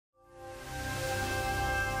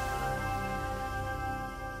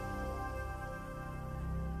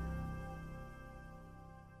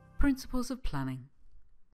Principles of planning.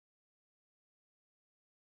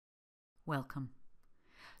 Welcome.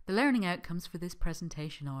 The learning outcomes for this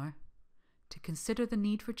presentation are to consider the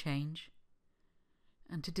need for change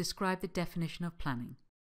and to describe the definition of planning.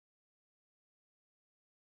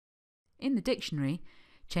 In the dictionary,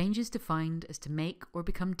 change is defined as to make or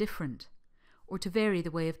become different, or to vary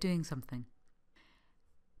the way of doing something.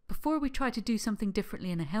 Before we try to do something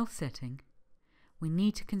differently in a health setting, we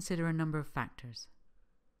need to consider a number of factors.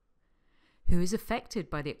 Who is affected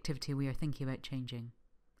by the activity we are thinking about changing?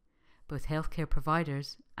 Both healthcare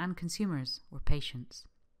providers and consumers or patients.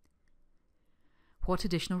 What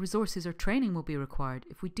additional resources or training will be required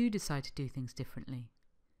if we do decide to do things differently?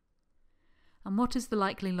 And what is the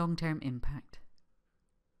likely long-term impact?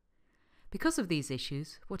 Because of these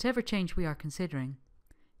issues, whatever change we are considering,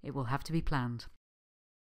 it will have to be planned.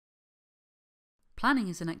 Planning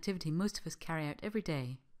is an activity most of us carry out every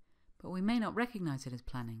day, but we may not recognise it as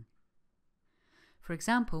planning. For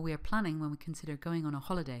example, we are planning when we consider going on a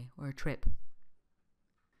holiday or a trip.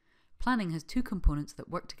 Planning has two components that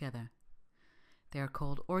work together. They are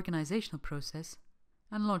called organisational process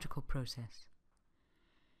and logical process.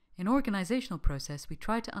 In organisational process, we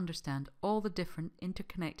try to understand all the different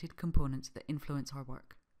interconnected components that influence our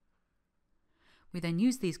work. We then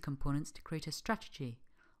use these components to create a strategy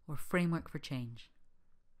or framework for change.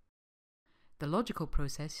 The logical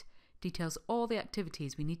process details all the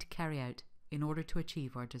activities we need to carry out in order to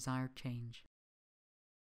achieve our desired change.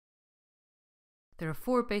 There are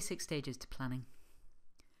 4 basic stages to planning.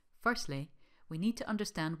 Firstly, we need to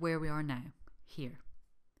understand where we are now, here.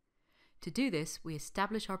 To do this, we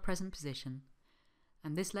establish our present position,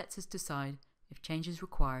 and this lets us decide if change is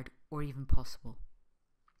required or even possible.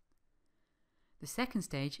 The second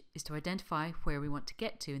stage is to identify where we want to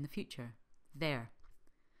get to in the future, there.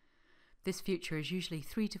 This future is usually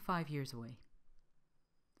 3 to 5 years away.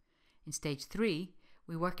 In stage 3,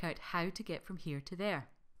 we work out how to get from here to there.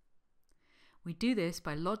 We do this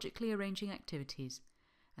by logically arranging activities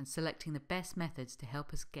and selecting the best methods to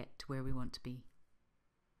help us get to where we want to be.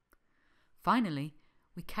 Finally,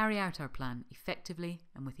 we carry out our plan effectively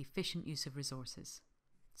and with efficient use of resources.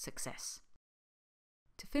 Success!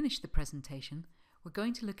 To finish the presentation, we're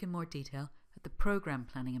going to look in more detail at the program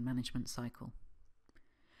planning and management cycle.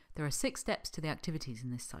 There are 6 steps to the activities in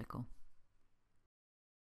this cycle.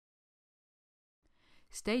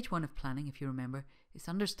 Stage 1 of planning, if you remember, is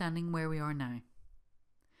understanding where we are now.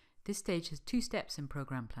 This stage has 2 steps in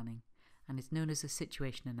program planning and is known as a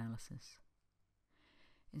situation analysis.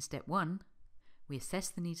 In step 1, we assess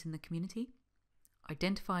the needs in the community,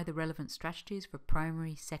 identify the relevant strategies for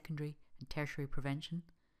primary, secondary and tertiary prevention,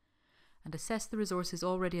 and assess the resources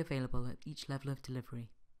already available at each level of delivery.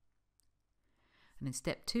 And in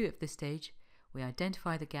step 2 of this stage, we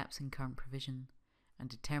identify the gaps in current provision and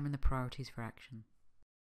determine the priorities for action.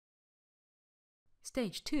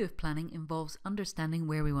 Stage 2 of planning involves understanding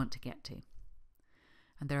where we want to get to.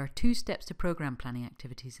 And there are 2 steps to program planning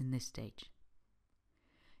activities in this stage.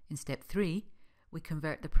 In step 3, we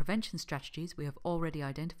convert the prevention strategies we have already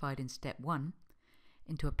identified in step 1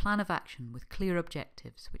 into a plan of action with clear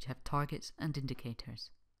objectives which have targets and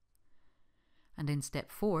indicators. And in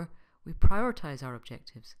step 4, we prioritise our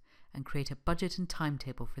objectives and create a budget and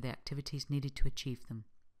timetable for the activities needed to achieve them.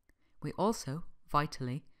 We also,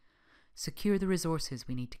 vitally, secure the resources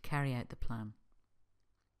we need to carry out the plan.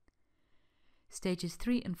 Stages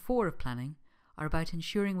 3 and 4 of planning are about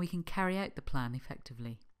ensuring we can carry out the plan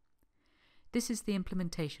effectively. This is the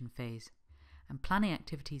implementation phase, and planning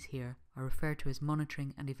activities here are referred to as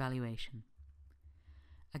monitoring and evaluation.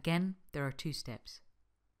 Again, there are 2 steps.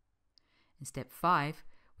 In step 5,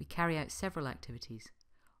 we carry out several activities,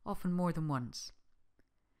 often more than once.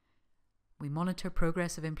 We monitor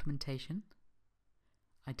progress of implementation,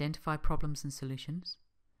 identify problems and solutions,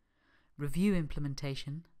 review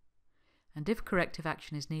implementation, and if corrective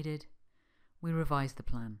action is needed, we revise the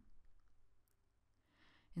plan.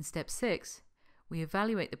 In step 6, we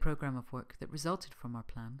evaluate the programme of work that resulted from our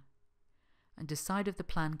plan and decide if the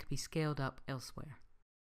plan can be scaled up elsewhere.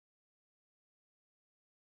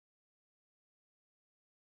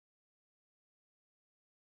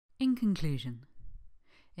 In conclusion,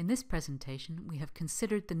 in this presentation we have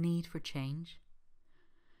considered the need for change,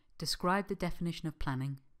 described the definition of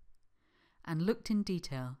planning, and looked in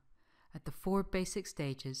detail at the 4 basic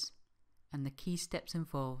stages and the key steps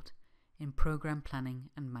involved in program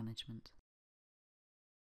planning and management.